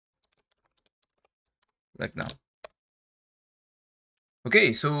like now.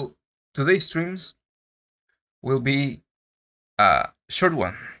 Okay, so today's streams will be a short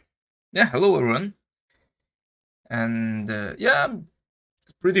one. Yeah, hello everyone. And yeah,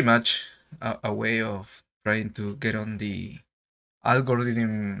 it's pretty much a way of trying to get on the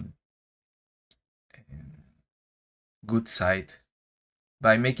algorithm good side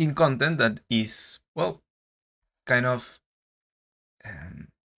by making content that is, well, kind of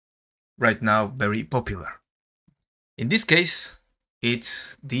right now very popular. In this case,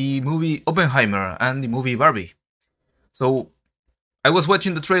 it's the movie Oppenheimer and the movie Barbie. So I was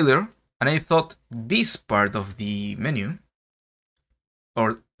watching the trailer and I thought this part of the menu,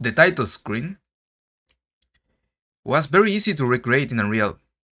 or the title screen, was very easy to recreate in Unreal.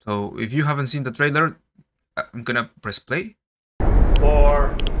 So if you haven't seen the trailer, I'm gonna press play.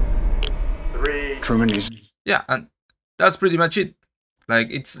 4, 3. Truman is. Yeah, and that's pretty much it.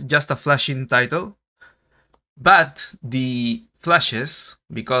 Like, it's just a flashing title, but the flashes,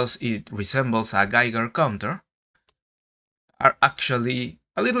 because it resembles a Geiger counter, are actually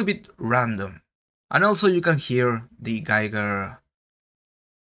a little bit random. And also you can hear the Geiger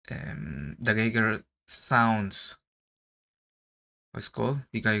sounds. What's called?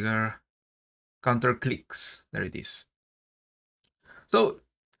 The Geiger counter clicks. There it is. So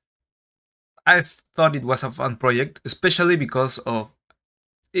I thought it was a fun project, especially because of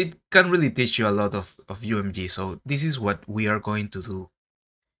it can really teach you a lot of UMG. So this is what we are going to do.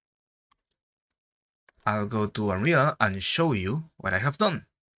 I'll go to Unreal and show you what I have done.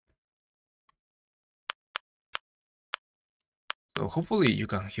 So hopefully you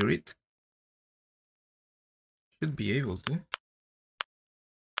can hear it. Should be able to.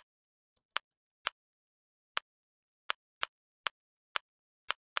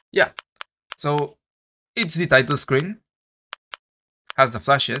 Yeah, so it's the title screen, has the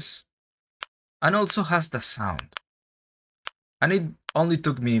flashes, and also has the sound. And it only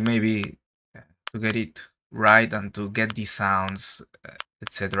took me maybe to get it right and to get the sounds,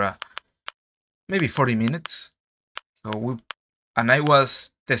 etc. Maybe 40 minutes. So I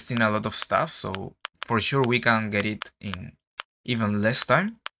was testing a lot of stuff, so for sure we can get it in even less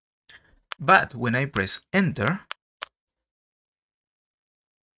time. But when I press enter,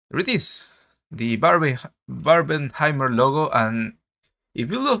 there it is, the Barbenheimer logo, and if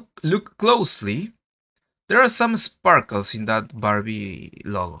you look closely, there are some sparkles in that Barbie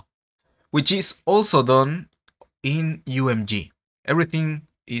logo, which is also done in UMG. Everything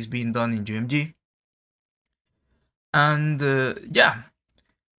is being done in UMG. And yeah,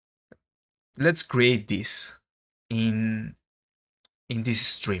 let's create this in this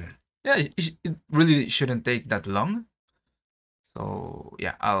stream. Yeah, it really shouldn't take that long. So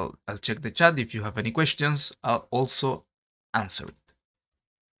yeah, I'll check the chat. If you have any questions, I'll also answer it.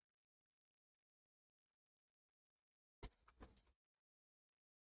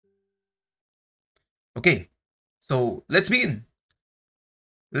 Okay, so let's begin.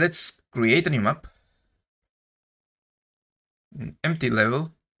 Let's create a new map, an empty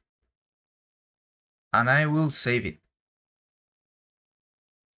level, and I will save it.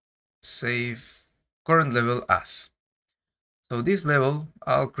 Save current level as. So this level,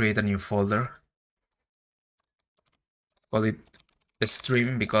 I'll create a new folder. Call it a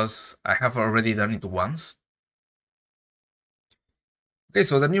stream because I have already done it once. Okay,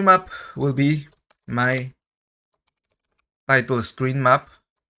 so the new map will be my title screen map,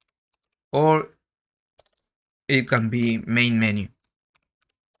 or it can be main menu.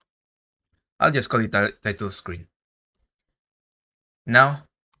 I'll just call it title screen. Now,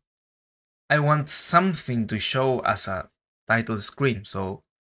 I want something to show as a title screen, so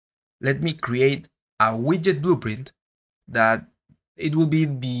let me create a widget blueprint that it will be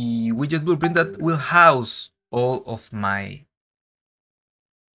the widget blueprint that will house all of my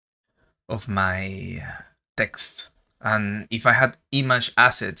text. And if I had image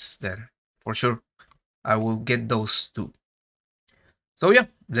assets, then for sure I will get those too. So yeah,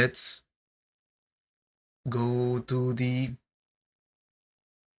 let's go to the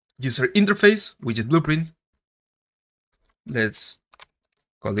user interface, widget blueprint. Let's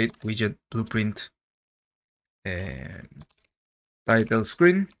call it widget blueprint title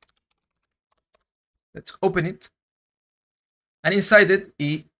screen. Let's open it. And inside it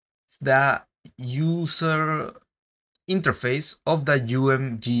is the user interface of the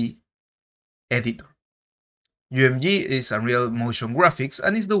UMG editor. UMG is Unreal Motion Graphics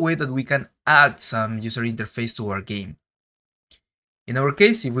and is the way that we can add some user interface to our game. In our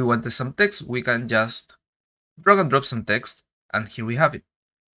case, if we wanted some text, we can just drag and drop some text, and here we have it.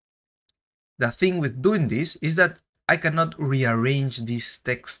 The thing with doing this is that I cannot rearrange this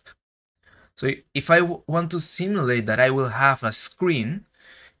text. So if I want to simulate that I will have a screen,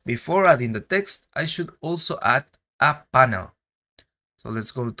 before adding the text, I should also add a panel. So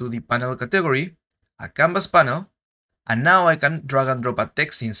let's go to the panel category, a canvas panel, and now I can drag and drop a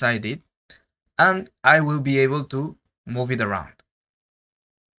text inside it, and I will be able to move it around.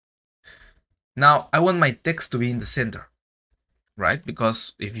 Now I want my text to be in the center, right?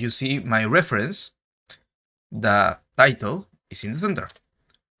 Because if you see my reference, the title is in the center.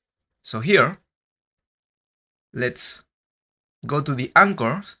 So here, let's go to the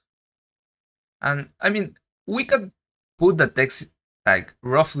anchors. And I mean, we can put the text like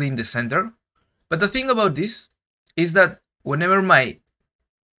roughly in the center. But the thing about this is that whenever my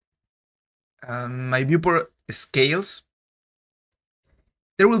viewport scales,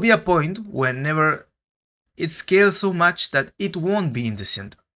 there will be a point whenever it scales so much that it won't be in the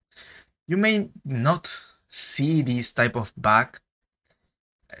center. You may not see this type of bug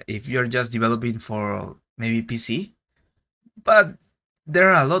if you're just developing for maybe PC, but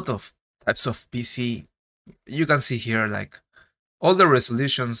there are a lot of types of PC. You can see here like all the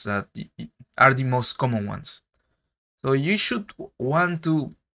resolutions that are the most common ones. So you should want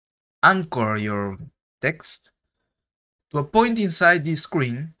to anchor your text to a point inside the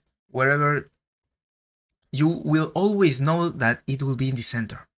screen wherever you will always know that it will be in the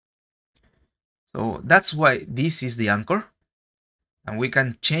center. So that's why this is the anchor, and we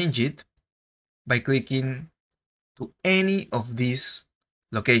can change it by clicking to any of these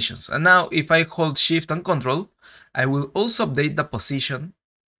locations. And now if I hold Shift and Control, I will also update the position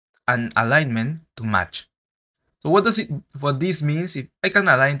and alignment to match. So what this means, if I can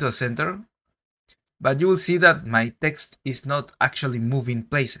align to the center, but you will see that my text is not actually moving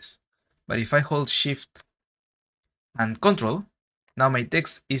places. But if I hold Shift and Control, now my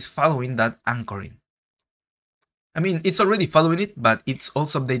text is following that anchoring. I mean, it's already following it, but it's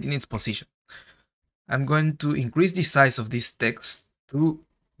also updating its position. I'm going to increase the size of this text to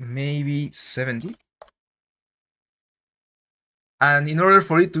maybe 70. And in order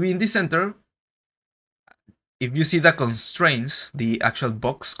for it to be in the center, if you see the constraints, the actual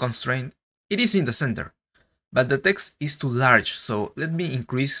box constraint, it is in the center, but the text is too large. So let me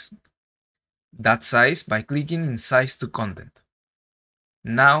increase that size by clicking in size to content.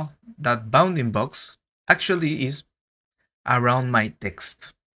 Now that bounding box actually is around my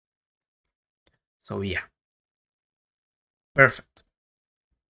text. So yeah, perfect.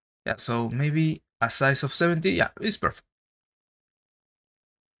 Yeah, so maybe a size of 70, yeah, it's perfect.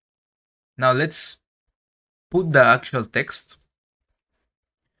 Now let's put the actual text.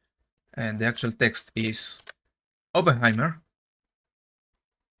 And the actual text is Oppenheimer.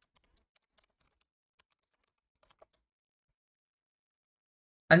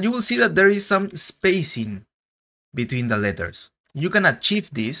 And you will see that there is some spacing between the letters. You can achieve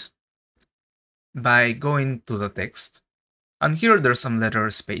this by going to the text. And here there's some letter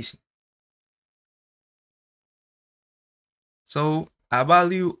spacing. So a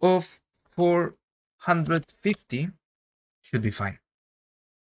value of 450 should be fine.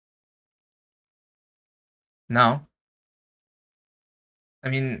 Now, I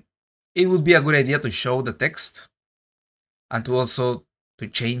mean, it would be a good idea to show the text and to also to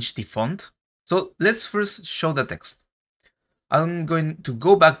change the font. So let's first show the text. I'm going to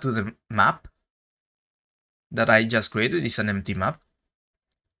go back to the map that I just created. It's an empty map.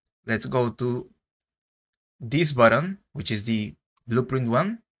 Let's go to this button, which is the blueprint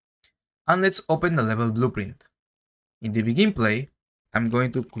one, and let's open the level blueprint. In the begin play, I'm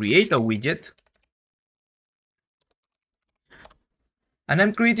going to create a widget. And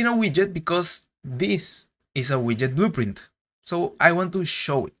I'm creating a widget because this is a widget blueprint. So I want to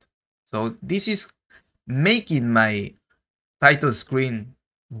show it. So this is making my title screen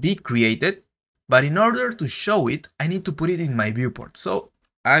be created. But in order to show it, I need to put it in my viewport. So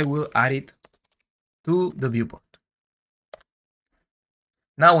I will add it to the viewport.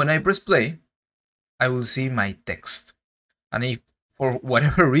 Now when I press play, I will see my text. And if for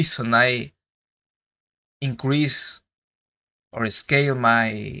whatever reason I increase or scale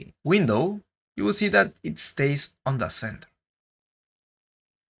my window, you will see that it stays on the center.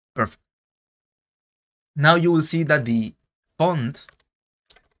 Perfect. Now you will see that the font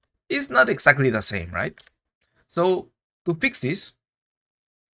is not exactly the same, right? So to fix this,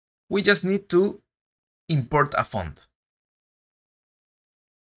 we just need to import a font.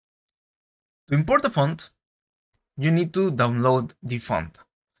 To import a font, you need to download the font.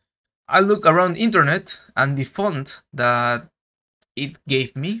 I look around internet and the font that it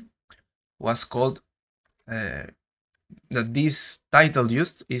gave me was called, that this title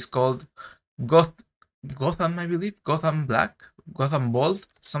used is called Gotham, I believe, Gotham Black, Gotham Bold,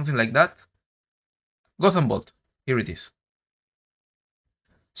 something like that. Gotham Bolt. Here it is.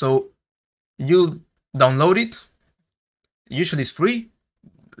 So you download it. Usually it's free.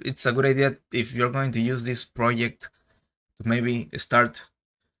 It's a good idea if you're going to use this project to maybe start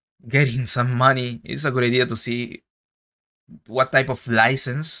getting some money. It's a good idea to see what type of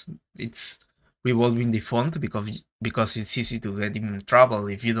license it's revolving the font, because it's easy to get in trouble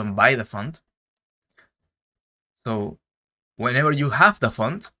if you don't buy the font. So whenever you have the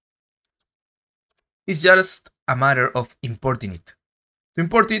font, it's just a matter of importing it. To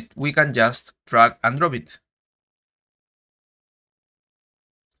import it, we can just drag and drop it.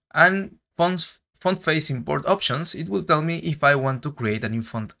 And font face import options, it will tell me if I want to create a new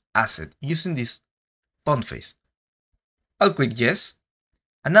font asset using this font face. I'll click yes,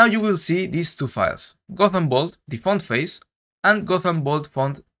 and now you will see these two files, Gotham Bolt, the font face, and Gotham Bolt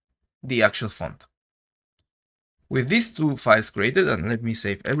font, the actual font. With these two files created, and let me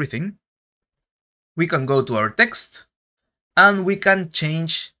save everything, we can go to our text and we can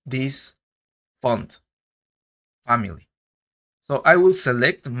change this font family. So I will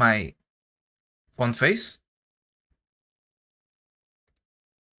select my font face.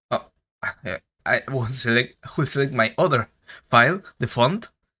 Oh, I will select my other file, the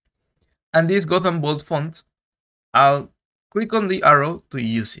font, and this Gotham Bolt font, I'll click on the arrow to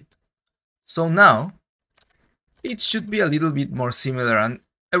use it. So now it should be a little bit more similar, and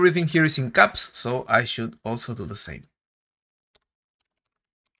everything here is in caps, so I should also do the same.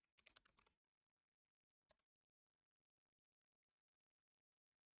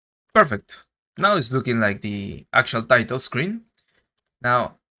 Perfect. Now it's looking like the actual title screen.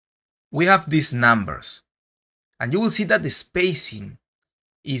 Now we have these numbers, and you will see that the spacing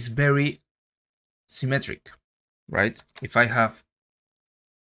is very symmetric, right? If I have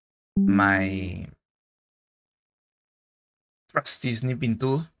my trusty snipping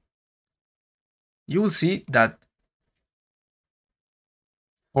tool, you will see that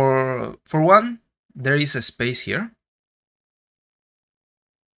for one, there is a space here.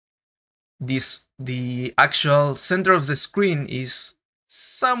 The actual center of the screen is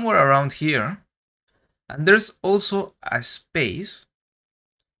somewhere around here, and there's also a space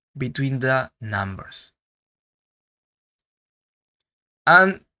between the numbers,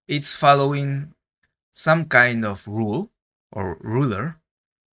 and it's following some kind of rule or ruler,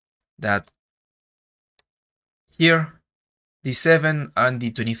 that here the 7 and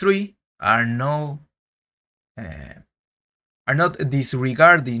the 23 are not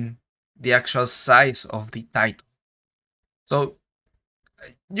disregarding the actual size of the title. So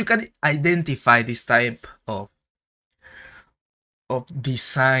you can identify this type of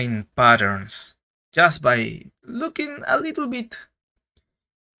design patterns just by looking a little bit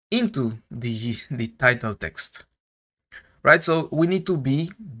into the title text, right? So we need to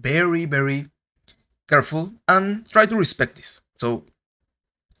be very, very careful and try to respect this. So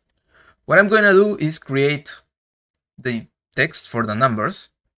what I'm going to do is create the text for the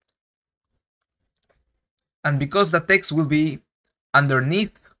numbers, and because the text will be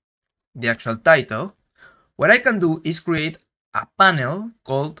underneath the actual title, what I can do is create a panel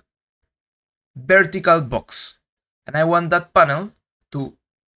called vertical box, and I want that panel to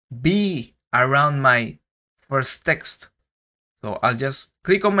be around my first text. So I'll just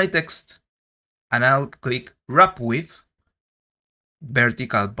click on my text and I'll click wrap with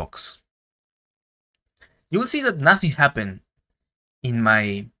vertical box. You will see that nothing happened in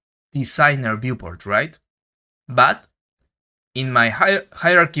my designer viewport, right? But in my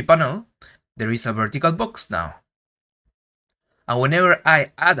hierarchy panel, there is a vertical box now. And whenever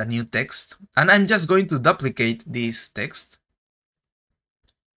I add a new text, and I'm just going to duplicate this text,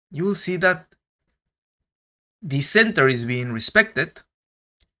 you will see that the center is being respected,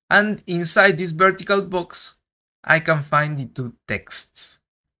 and inside this vertical box, I can find the two texts.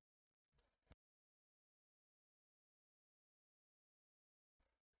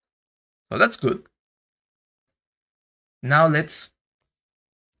 So that's good. Now let's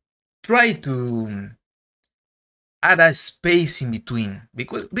try to add a space in between,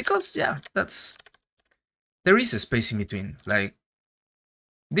 because yeah, there is a space in between, like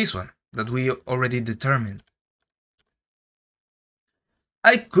this one that we already determined.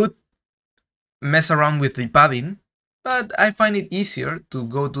 I could mess around with the padding, but I find it easier to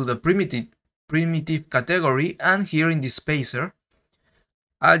go to the primitive category, and here in the spacer,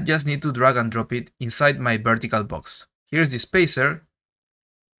 I just need to drag and drop it inside my vertical box. Here's the spacer.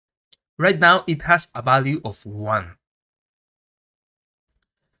 Right now it has a value of 1.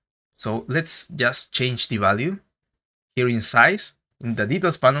 So let's just change the value. Here in size, in the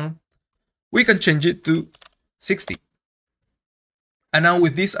details panel, we can change it to 60. And now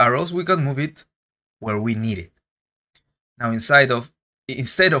with these arrows, we can move it where we need it. Now instead of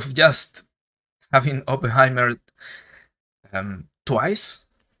just having Oppenheimer twice,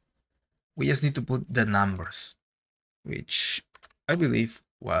 we just need to put the numbers, which I believe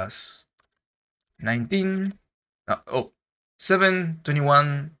was 19, 7,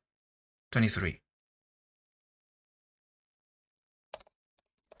 21, 23.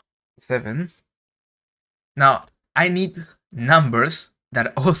 7. Now I need numbers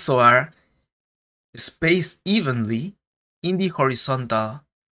that also are spaced evenly in the horizontal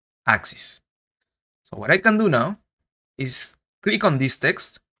axis. So what I can do now is click on this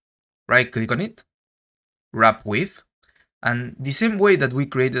text, right click on it, wrap with, and the same way that we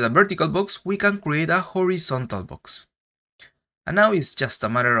created a vertical box, we can create a horizontal box. And now it's just a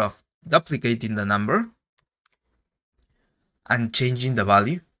matter of duplicating the number and changing the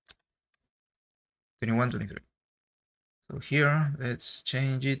value. 21, 23. So here, let's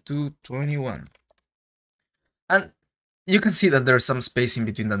change it to 21. And you can see that there's some spacing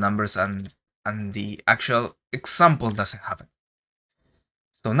between the numbers and the actual example doesn't have it.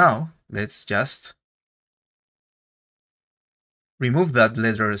 So now, let's just remove that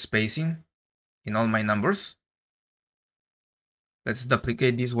letter spacing in all my numbers. Let's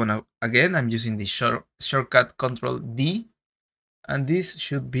duplicate this one again. I'm using the shortcut Control D, and this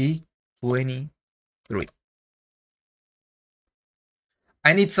should be 23.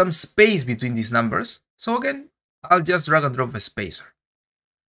 I need some space between these numbers, so again, I'll just drag and drop a spacer.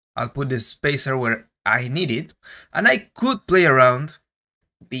 I'll put the spacer where I need it, and I could play around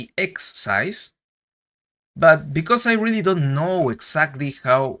the X size, but because I really don't know exactly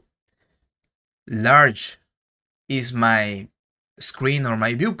how large is my screen or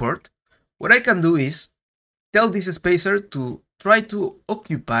my viewport, what I can do is tell this spacer to try to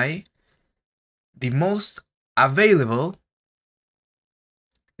occupy the most available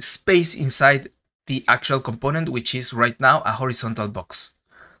space inside the actual component, which is right now a horizontal box.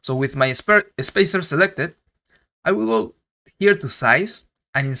 So with my spacer selected, I will go here to size,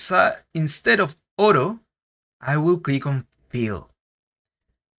 and instead of auto, I will click on fill.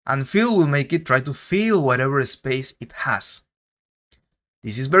 And fill will make it try to fill whatever space it has.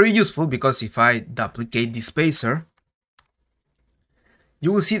 This is very useful because if I duplicate the spacer,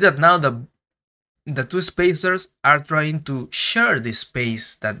 you will see that now the two spacers are trying to share the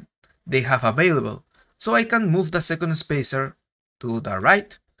space that they have available. So I can move the second spacer to the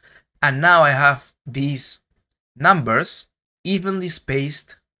right, and now I have these numbers evenly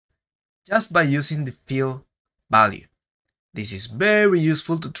spaced just by using the fill value. This is very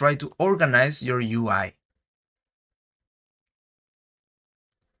useful to try to organize your UI.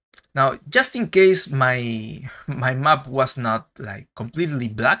 Now, just in case my map was not like completely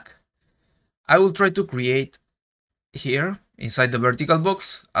black, I will try to create here inside the vertical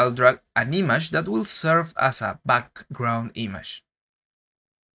box. I'll drag an image that will serve as a background image.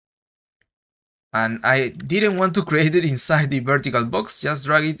 And I didn't want to create it inside the vertical box, just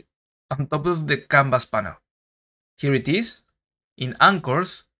drag it on top of the canvas panel. Here it is. In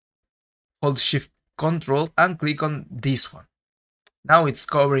anchors, hold Shift Control and click on this one. Now it's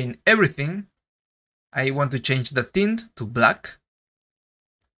covering everything. I want to change the tint to black.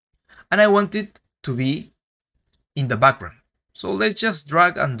 And I want it to be in the background. So let's just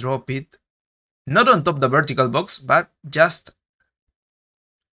drag and drop it, not on top of the vertical box, but just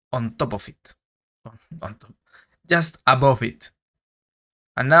on top of it. On top, just above it.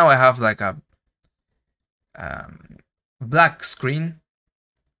 And now I have like a black screen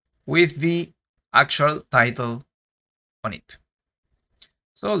with the actual title on it.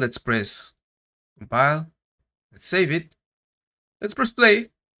 So let's press compile, let's save it, let's press play,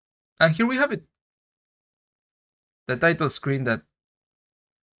 and here we have it. The title screen that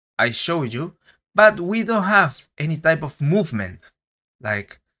I showed you, but we don't have any type of movement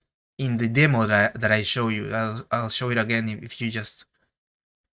like in the demo that I show you. I'll show it again if you just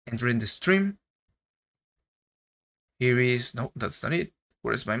enter in the stream. Here is, no, that's not it.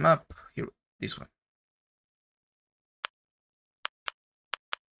 Where's my map? Here, this one.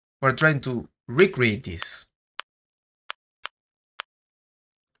 We're trying to recreate this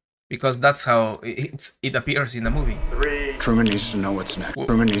because that's how it appears in the movie. Truman needs to know what's next. Whoa.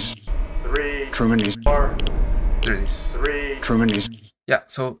 Truman needs. 4. There it is. 3. Truman needs. Yeah,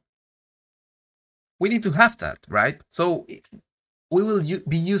 so we need to have that, right? So we will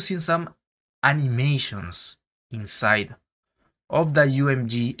be using some animations inside of the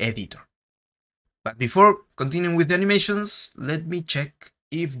UMG editor. But before continuing with the animations, let me check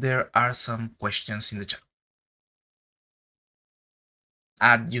if there are some questions in the chat.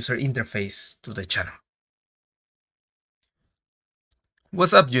 Add user interface to the channel.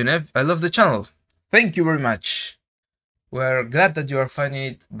 What's up, Junev? I love the channel. Thank you very much. We're glad that you are finding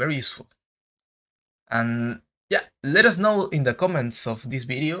it very useful. And yeah, let us know in the comments of this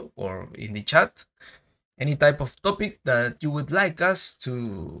video or in the chat any type of topic that you would like us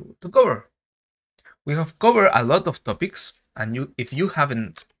to cover. We have covered a lot of topics, and if you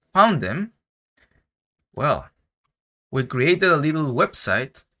haven't found them, well, we created a little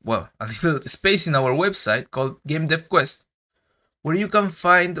website, well, a little space in our website called Game Dev Quest, where you can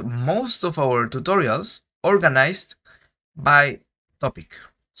find most of our tutorials organized by topic.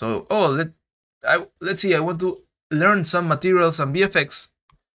 So, let's see, I want to learn some materials and VFX.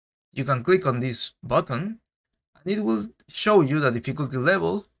 You can click on this button and it will show you the difficulty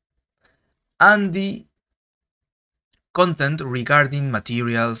level and the content regarding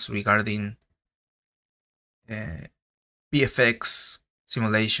materials, regarding VFX,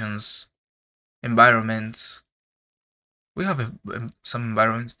 simulations, environments. We have some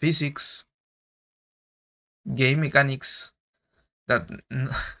environment physics, game mechanics, that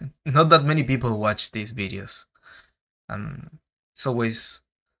not that many people watch these videos. It's always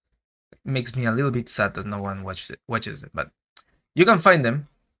makes me a little bit sad that no one watches it, but you can find them,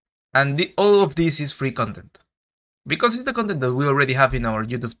 and all of this is free content because it's the content that we already have in our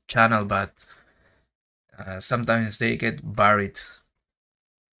YouTube channel, but sometimes they get buried.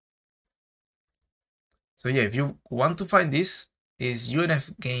 So yeah, if you want to find this, is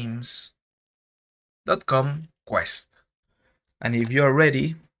unfgames.com quest. And if you're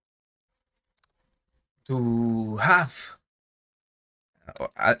ready to have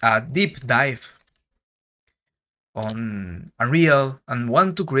a deep dive on Unreal and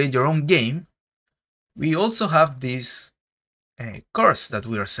want to create your own game, we also have this course that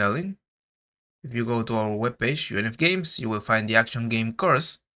we are selling. If you go to our webpage, UNF Games, you will find the action game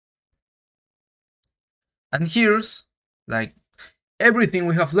course. And here's like everything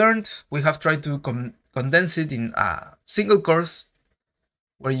we have learned. We have tried to condense it in a single course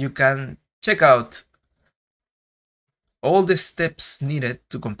where you can check out all the steps needed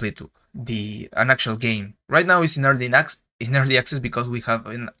to complete an actual game. Right now it's in early access because we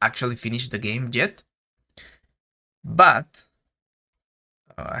haven't actually finished the game yet. But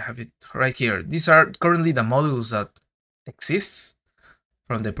I have it right here. These are currently the modules that exist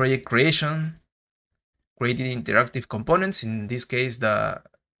from the project creation, creating interactive components. In this case, the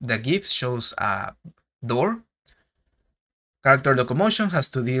GIF shows a door. Character locomotion has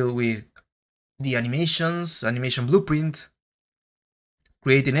to deal with the animations, animation blueprint.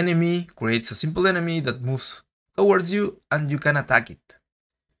 Create an enemy, creates a simple enemy that moves towards you and you can attack it.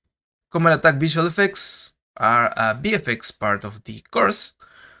 Command attack visual effects are a VFX part of the course,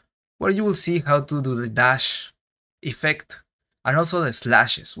 where you will see how to do the dash effect and also the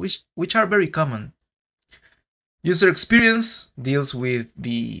slashes, which are very common. User experience deals with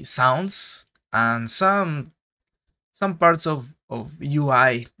the sounds and some parts of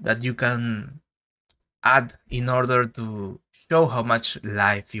UI that you can add in order to show how much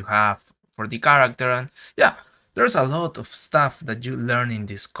life you have for the character. And yeah, there's a lot of stuff that you learn in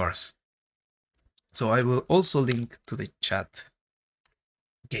this course. So I will also link to the chat.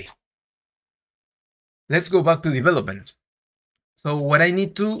 Okay. Let's go back to development. So what I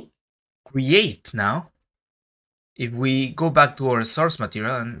need to create now, if we go back to our source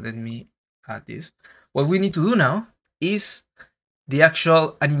material, and let me add this, what we need to do now is the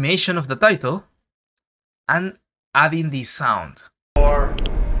actual animation of the title and adding the sound. 4,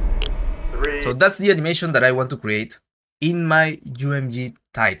 3. So that's the animation that I want to create in my UMG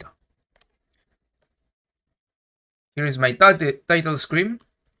title. Here is my title screen.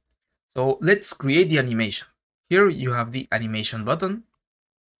 So let's create the animation. Here you have the animation button,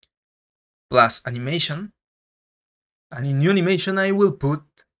 plus animation. And in new animation, I will put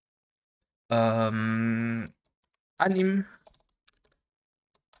anim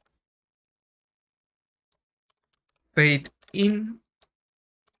fade in,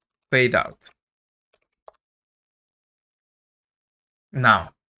 fade out.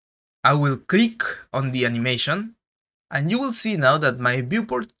 Now, I will click on the animation and you will see now that my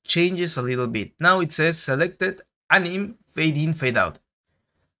viewport changes a little bit. Now it says selected anim fade in, fade out.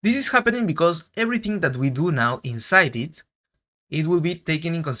 This is happening because everything that we do now inside it will be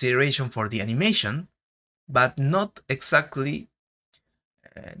taken in consideration for the animation, but not exactly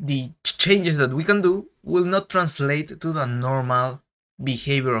the changes that we can do will not translate to the normal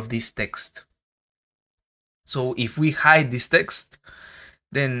behavior of this text. So if we hide this text,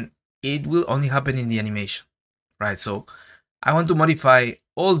 then it will only happen in the animation, right? So I want to modify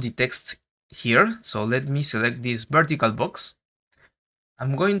all the text here. So let me select this vertical box.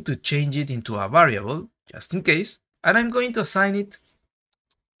 I'm going to change it into a variable just in case, and I'm going to assign it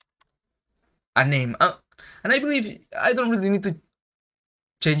a name. And I believe I don't really need to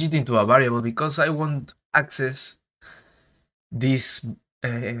change it into a variable because I won't access this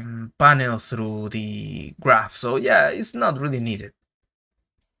panel through the graph. So yeah, it's not really needed.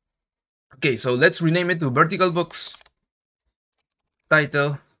 Okay, so let's rename it to vertical box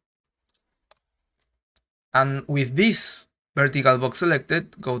title. And with this vertical box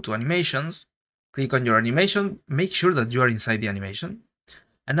selected, go to animations, click on your animation, make sure that you are inside the animation.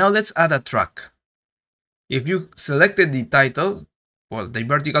 And now let's add a track. If you selected the title, well, the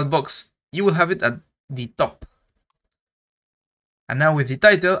vertical box, you will have it at the top. And now with the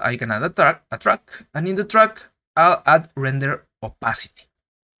title, I can add a track, and in the track, I'll add render opacity.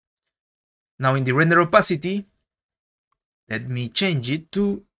 Now in the render opacity, let me change it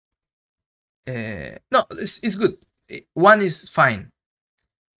to, no, it's good. 1 is fine.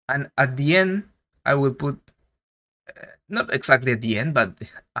 And at the end, I will put, not exactly at the end, but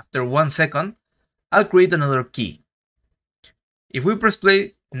after 1 second, I'll create another key. If we press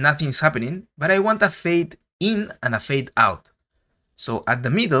play, nothing is happening, but I want a fade in and a fade out. So at the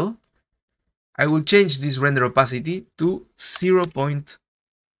middle, I will change this render opacity to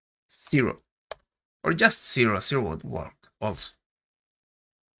 0.0 or just 0. 0 would work also.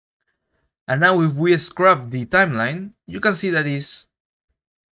 And now if we scrub the timeline, you can see that it's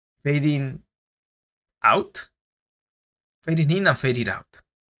fading out, fading in and fading out.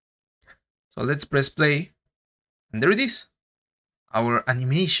 So let's press play, and there it is, our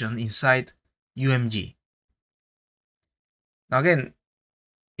animation inside UMG. Now again,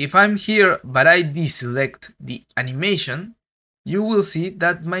 if I'm here but I deselect the animation, you will see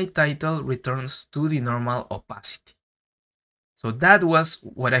that my title returns to the normal opacity. So that was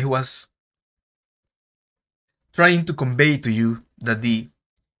what I was trying to convey to you, that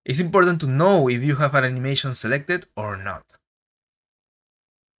it's important to know if you have an animation selected or not.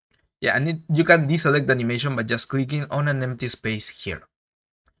 Yeah, and you can deselect the animation by just clicking on an empty space here.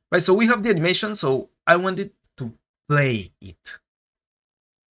 Right, so we have the animation, so I wanted to play it.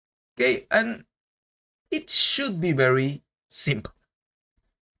 Okay, and it should be very simple.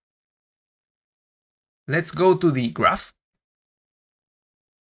 Let's go to the graph.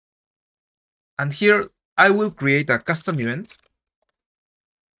 And here I will create a custom event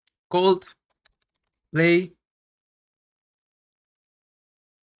called play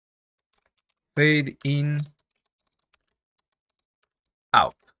fade in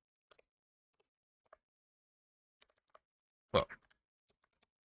out. Well,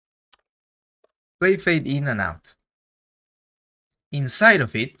 play fade in and out. Inside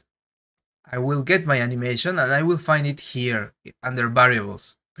of it, I will get my animation and I will find it here under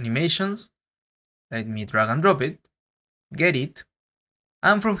variables, animations. Let me drag and drop it, get it,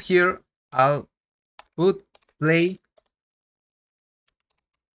 and from here I'll put play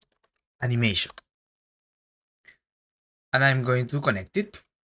animation. And I'm going to connect it.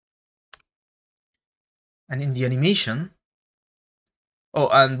 And in the animation, oh,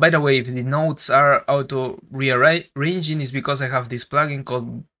 and by the way, if the nodes are auto rearranging, is because I have this plugin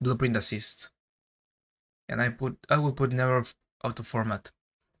called Blueprint Assist. And I will put never auto format.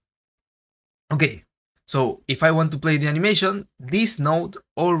 Okay, so if I want to play the animation, this node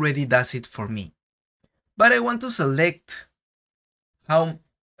already does it for me. But I want to select how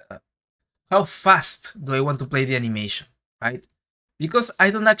fast do I want to play the animation, right? Because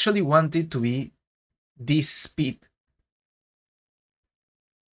I don't actually want it to be this speed.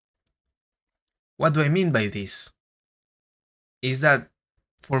 What do I mean by this? Is that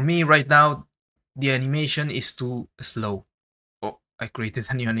for me right now, the animation is too slow. Oh, I created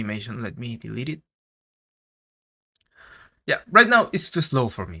a new animation. Let me delete it. Yeah, right now it's too slow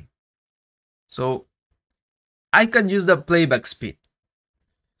for me. So I can use the playback speed.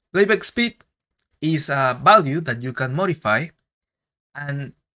 Playback speed is a value that you can modify,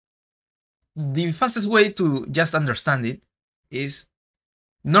 and the fastest way to just understand it is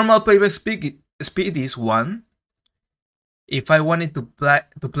normal playback speed is 1. If I wanted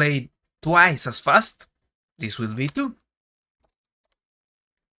to play twice as fast, this will be 2.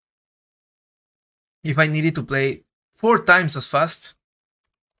 If I needed to play 4 times as fast,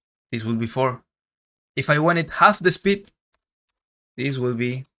 this will be 4. If I wanted half the speed, this will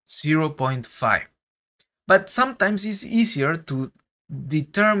be 0.5. But sometimes it's easier to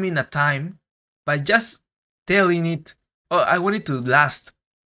determine a time by just telling it, oh, I want it to last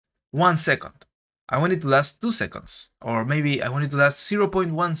 1 second. I want it to last 2 seconds. Or maybe I want it to last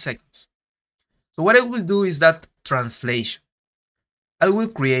 0.1 seconds. So what I will do is that translation. I will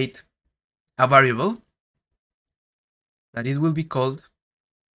create a variable that it will be called,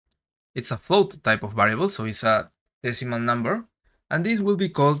 it's a float type of variable, so it's a decimal number, and this will be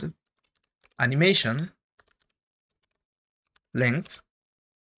called animation length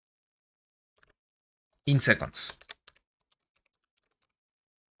in seconds.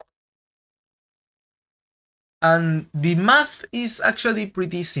 And the math is actually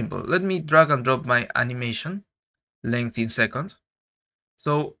pretty simple. Let me drag and drop my animation length in seconds.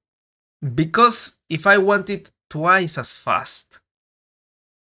 So because if I want it twice as fast,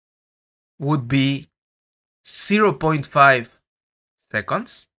 would be 0.5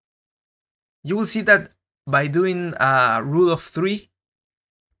 seconds. You will see that by doing a rule of 3,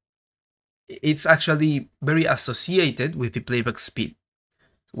 it's actually very associated with the playback speed.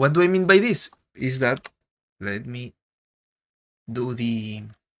 What do I mean by this? Is that, let me do the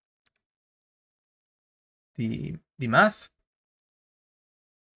math.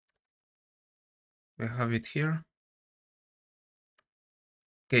 I have it here.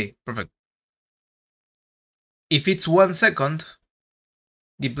 Okay, perfect. If it's 1 second,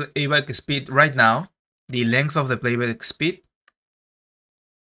 the playback speed right now, the length of the playback speed,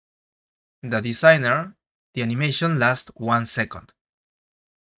 the designer, the animation lasts 1 second.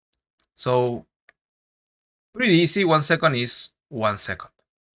 So pretty easy. 1 second is 1 second.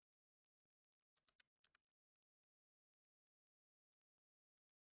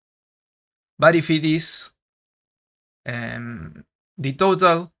 But if it is the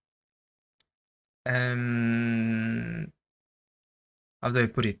total, how do I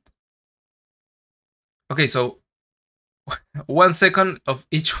put it? Okay, so 1 second of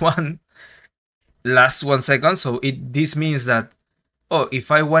each one lasts 1 second. So this means that, oh,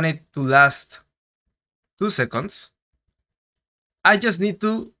 if I want it to last 2 seconds, I just need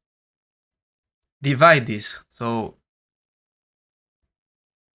to divide this. So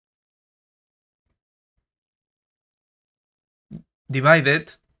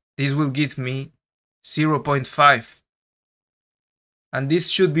divided, this will give me 0.5. And this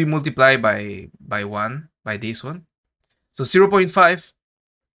should be multiplied by 1, by this one. So 0.5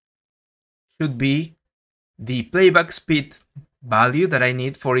 should be the playback speed value that I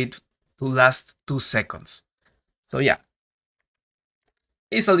need for it to last 2 seconds. So yeah,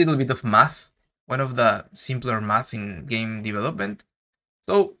 it's a little bit of math, one of the simpler math in game development.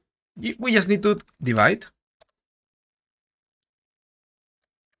 So we just need to divide.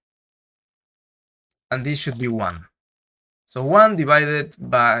 And this should be 1. So 1 divided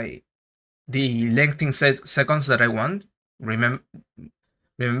by the length in seconds that I want. Remember,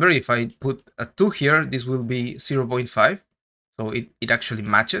 if I put a 2 here, this will be 0.5. So it actually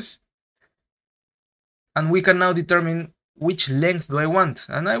matches. And we can now determine which length do I want.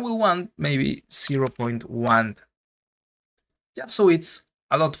 And I will want maybe 0.1. Just so it's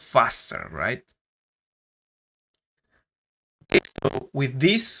a lot faster, right? Okay, so with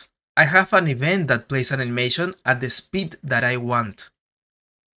this, I have an event that plays an animation at the speed that I want.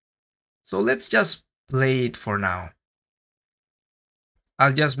 So let's just play it for now.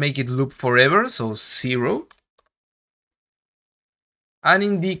 I'll just make it loop forever, so 0. And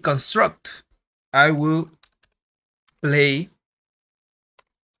in the construct, I will play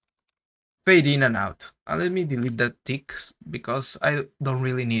fade in and out. And let me delete that tick because I don't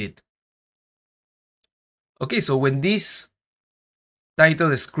really need it. Okay, so when this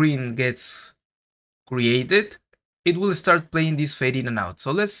title screen gets created, it will start playing this fade in and out.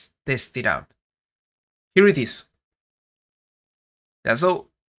 So let's test it out. Here it is. Yeah, so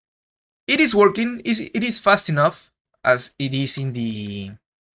it is working. It is fast enough as it is in the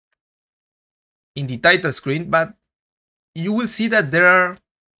title screen, but you will see that there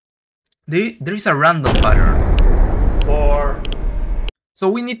is a random pattern. 4. So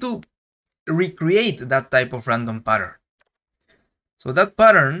we need to recreate that type of random pattern. So that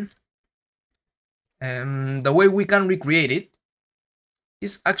pattern, the way we can recreate it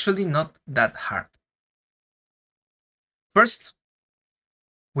is actually not that hard. First,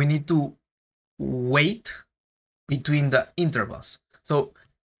 we need to wait between the intervals. So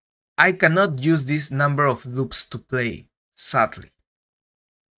I cannot use this number of loops to play, sadly.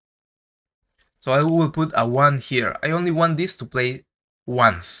 So I will put a 1 here. I only want this to play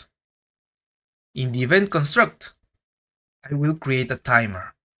once. In the event construct, I will create a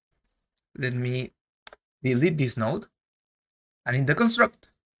timer. Let me delete this node. And in the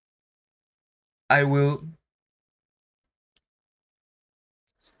construct, I will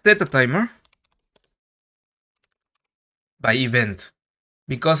set a timer by event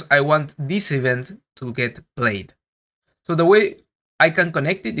because I want this event to get played. So the way I can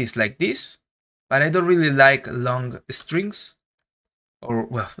connect it is like this, but I don't really like long strings or,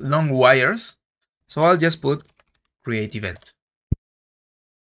 well, long wires. So I'll just put create event.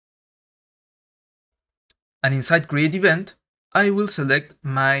 And inside create event, I will select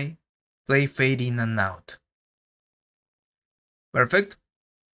my play fade in and out. Perfect.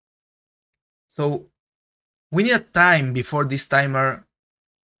 So we need a time before this timer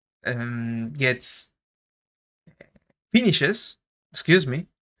finishes,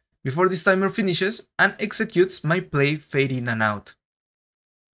 before this timer finishes and executes my play fade in and out.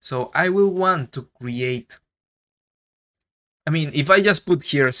 So I will want to create, if I just put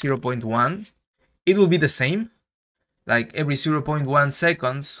here 0.1, it will be the same. Like every 0.1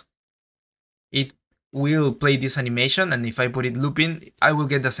 seconds, it will play this animation, and if I put it looping, I will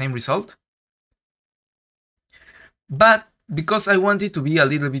get the same result. But because I want it to be a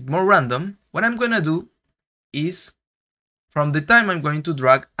little bit more random, what I'm gonna do is, from the time, I'm going to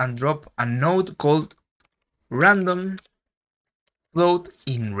drag and drop a node called random float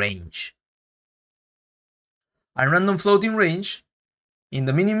in range. A random float in range, in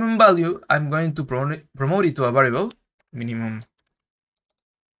the minimum value, I'm going to promote it to a variable, minimum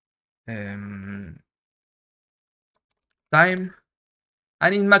time,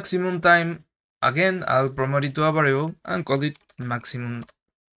 and in maximum time, again, I'll promote it to a variable and call it maximum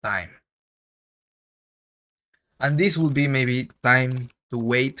time. And this will be maybe time to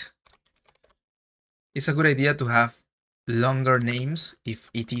wait. It's a good idea to have longer names if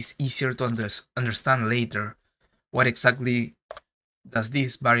it is easier to understand later what exactly does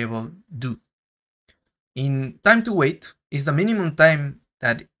this variable do. In time to wait is the minimum time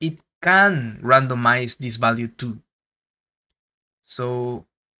that it can randomize this value to. So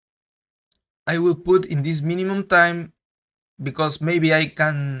I will put in this minimum time because maybe I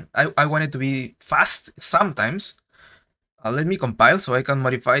want it to be fast sometimes. Let me compile so I can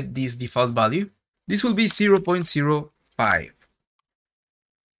modify this default value. This will be 0.05.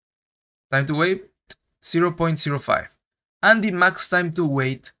 Time to wait 0.05. And the max time to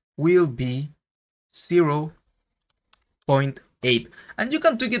wait will be 0.8. And you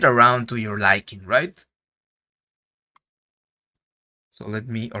can tweak it around to your liking, right? So let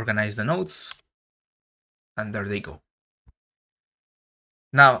me organize the nodes. And there they go.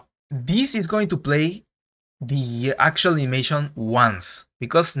 Now, this is going to play the actual animation once,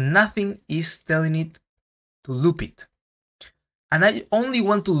 because nothing is telling it to loop it. And I only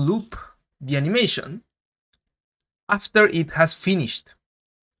want to loop the animation after it has finished.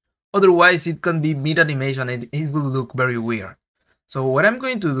 Otherwise, it can be mid-animation and it will look very weird. So what I'm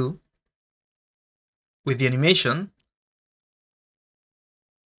going to do with the animation,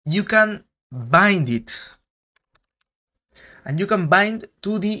 you can bind it. And you can bind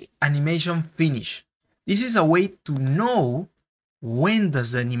to the animation finish. This is a way to know when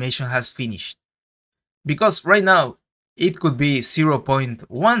does the animation has finished. Because right now, it could be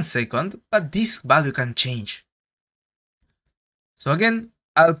 0.1 second, but this value can change. So again,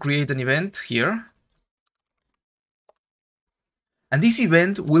 I'll create an event here. And this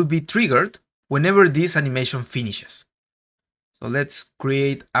event will be triggered whenever this animation finishes. So let's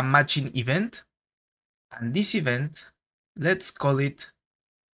create a matching event. And this event, let's call it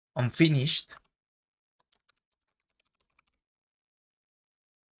unfinished.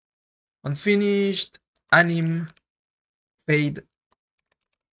 Unfinished anim fade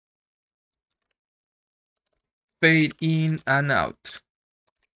in and out.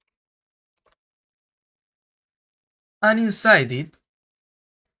 And inside it,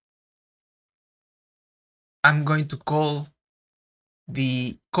 I'm going to call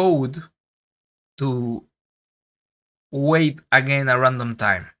the code to wait again a random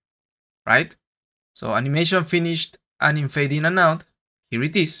time, right? So animation finished, anim fade in and out, here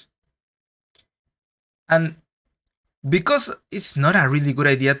it is. And because it's not a really good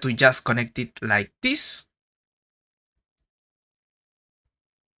idea to just connect it like this,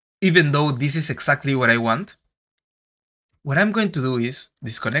 even though this is exactly what I want, what I'm going to do is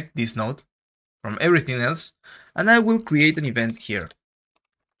disconnect this node from everything else, and I will create an event here.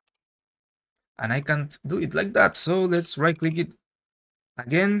 And I can't do it like that, so let's right click it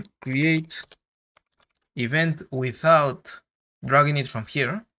again, create event without dragging it from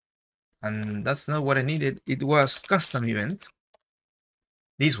here. And that's not what I needed. It was custom event.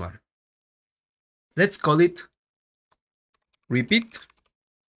 This one. Let's call it repeat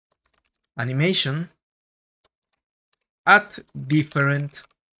animation at different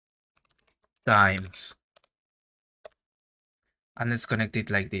times. And let's connect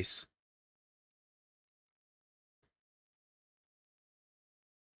it like this.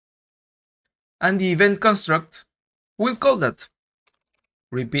 And the event construct will call that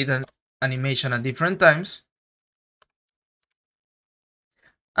repeat an animation at different times.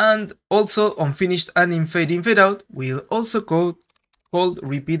 And also unfinished anim fade in fade out will also called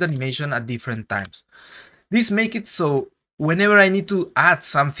repeat animation at different times. This makes it so whenever I need to add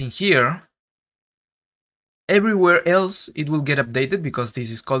something here, everywhere else it will get updated because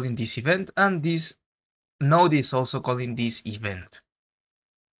this is calling this event, and this node is also calling this event.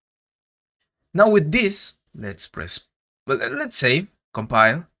 Now with this, let's save,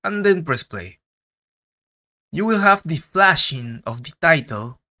 compile, and then press play. You will have the flashing of the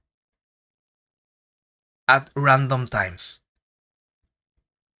title at random times.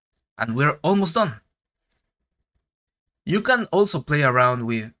 And we're almost done. You can also play around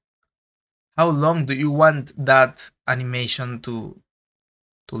with how long do you want that animation to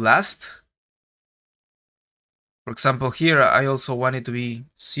last. For example, here I also want it to be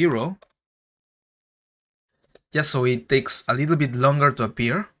 0, just so it takes a little bit longer to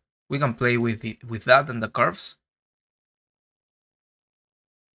appear. We can play with that and the curves.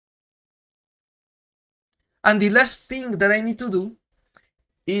 And the last thing that I need to do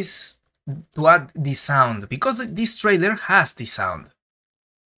is to add the sound, because this trailer has the sound.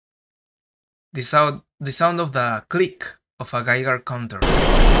 The sound of the click of a Geiger counter.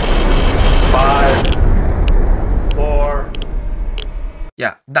 5, 4.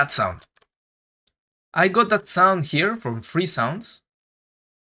 Yeah, that sound. I got that sound here from Free Sounds,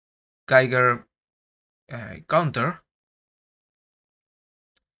 Geiger counter.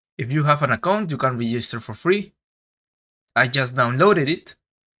 If you have an account, you can register for free. I just downloaded it,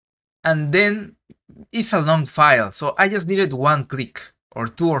 and then it's a long file, so I just needed one click or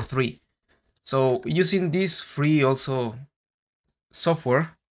 2 or 3. So using this free also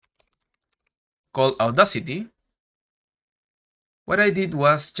software called Audacity, what I did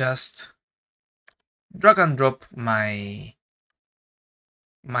was just drag and drop my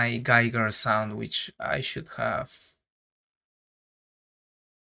Geiger sound, which I should have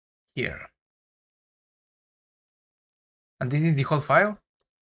here. And this is the whole file.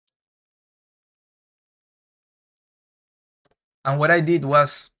 And what I did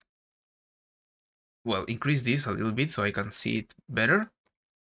was, well, increase this a little bit so I can see it better.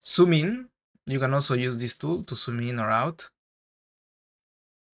 Zoom in. You can also use this tool to zoom in or out.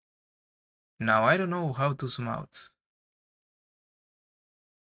 Now, I don't know how to zoom out.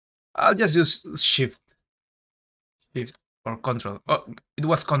 I'll just use Shift or Control. Oh, it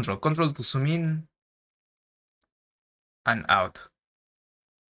was Control to zoom in and out.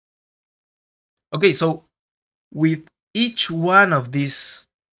 Okay, so with each one of these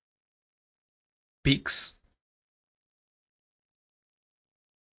peaks,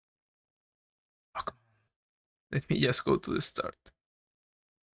 let me just go to the start.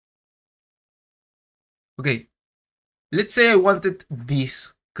 Okay, let's say I wanted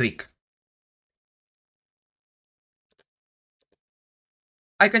this click.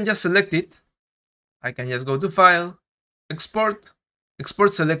 I can just select it. I can just go to File, Export,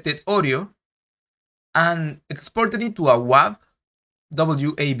 Export Selected Audio, and export it to a WAV,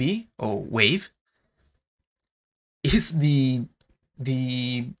 W-A-V, or wave, is a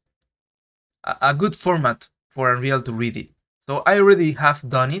good format for Unreal to read it. So I already have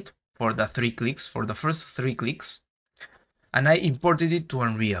done it for the 3 clicks, for the first 3 clicks, and I imported it to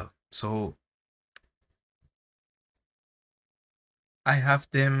Unreal. So I have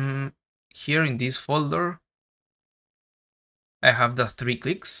them here in this folder. I have the 3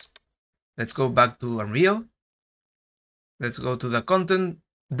 clicks. Let's go back to Unreal. Let's go to the content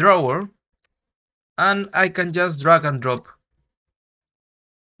drawer, and I can just drag and drop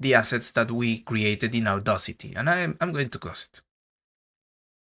the assets that we created in Audacity, and I'm going to close it.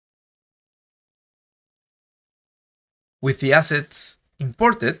 With the assets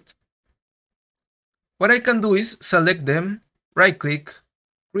imported, what I can do is select them, right click,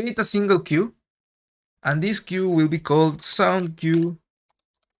 create a single queue, and this queue will be called Sound Queue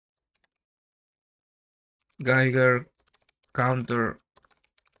Geiger Counter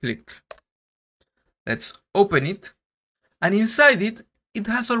Click. Let's open it, and inside it, it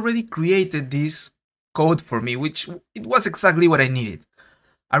has already created this code for me, which it was exactly what I needed.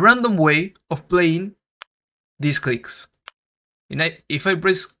 A random way of playing these clicks. And if I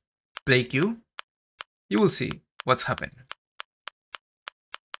press play queue, you will see what's happening.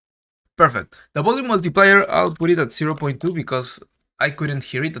 Perfect. The volume multiplier, I'll put it at 0.2 because I couldn't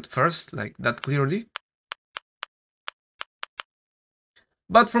hear it at first, like that clearly.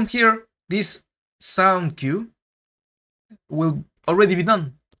 But from here, this sound queue will already be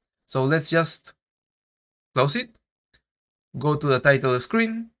done. So let's just close it, go to the title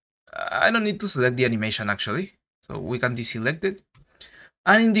screen. I don't need to select the animation actually, so we can deselect it.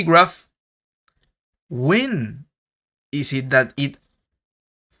 And in the graph, when is it that it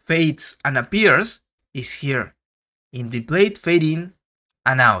fades and appears is here in the plate fade in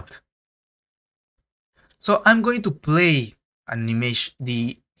and out. So I'm going to play animation,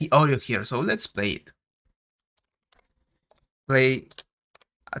 the audio here. So let's play it. Play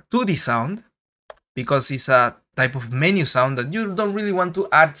a 2D sound, because it's a type of menu sound that you don't really want to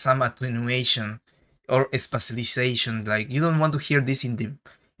add some attenuation or spatialization. Like, you don't want to hear this in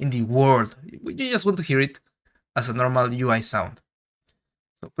the world. You just want to hear it as a normal UI sound.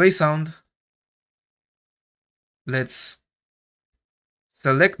 So play sound. Let's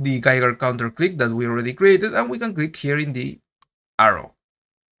select the Geiger counter click that we already created, and we can click here in the arrow.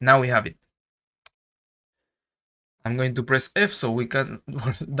 Now we have it. I'm going to press F so we can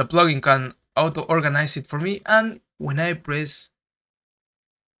the plugin can auto organize it for me, and when I press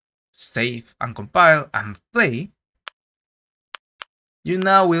save and compile and play, you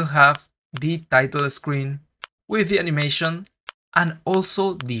now will have the title screen with the animation and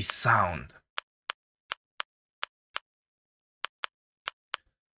also the sound.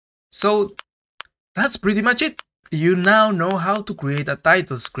 So that's pretty much it. You now know how to create a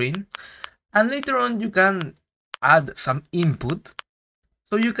title screen, and later on you can add some input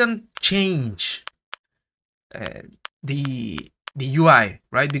so you can change the UI,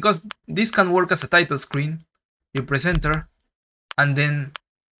 right? Because this can work as a title screen. You press enter, and then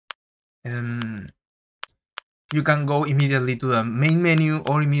you can go immediately to the main menu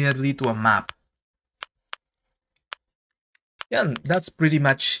or immediately to a map. Yeah, that's pretty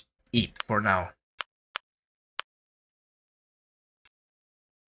much it for now.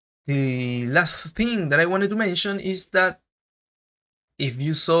 The last thing that I wanted to mention is that if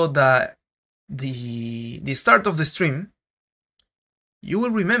you saw the start of the stream, you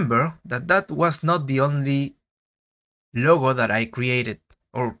will remember that that was not the only logo that I created,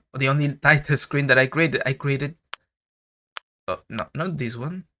 or the only title screen that I created. I created, no, not this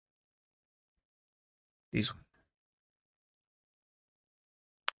one, this one,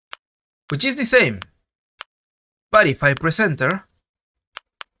 which is the same. But if I press enter,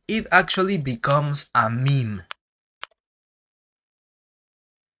 it actually becomes a meme.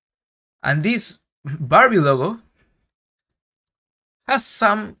 And this Barbie logo has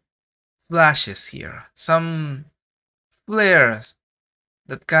some flashes here, some flares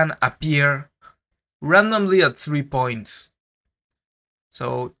that can appear randomly at 3 points.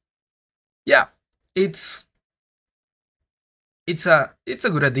 So yeah, it's a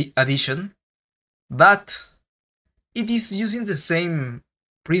good addition, but it is using the same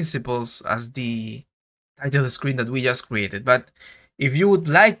principles as the title screen that we just created. But if you would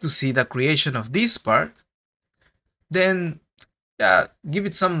like to see the creation of this part, then yeah, give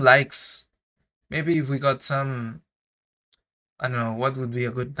it some likes. Maybe if we got some, I don't know, what would be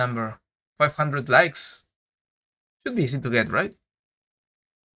a good number? 500 likes. Should be easy to get, right?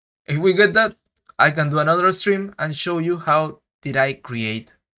 If we get that, I can do another stream and show you how did I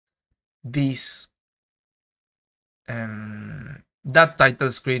create this that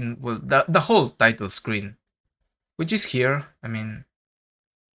title screen, well, the whole title screen, which is here. I mean,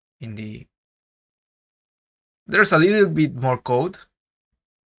 there's a little bit more code,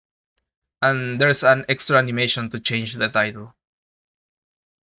 and there's an extra animation to change the title.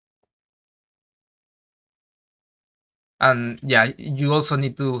 And yeah, you also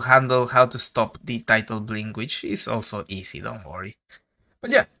need to handle how to stop the title blink, which is also easy, don't worry.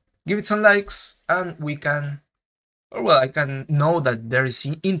 But yeah, give it some likes, and we can, or well, I can know that there is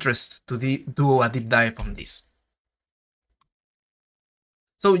interest to do a deep dive on this.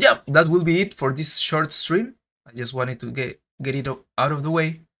 So yeah, that will be it for this short stream. I just wanted to get it out of the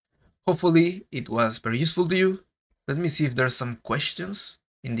way. Hopefully it was very useful to you. Let me see if there's some questions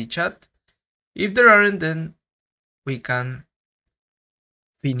in the chat. If there aren't, then we can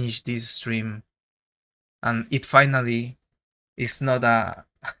finish this stream, and it finally is not a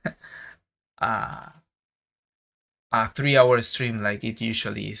 3-hour stream like it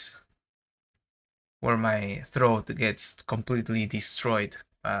usually is, where my throat gets completely destroyed.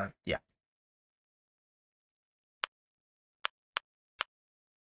 Yeah.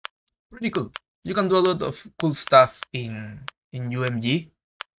 Pretty cool. You can do a lot of cool stuff in UMG.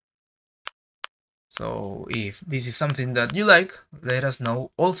 So if this is something that you like, let us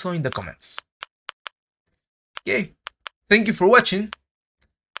know also in the comments. Okay, thank you for watching,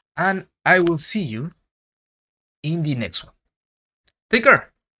 and I will see you in the next one. Take care.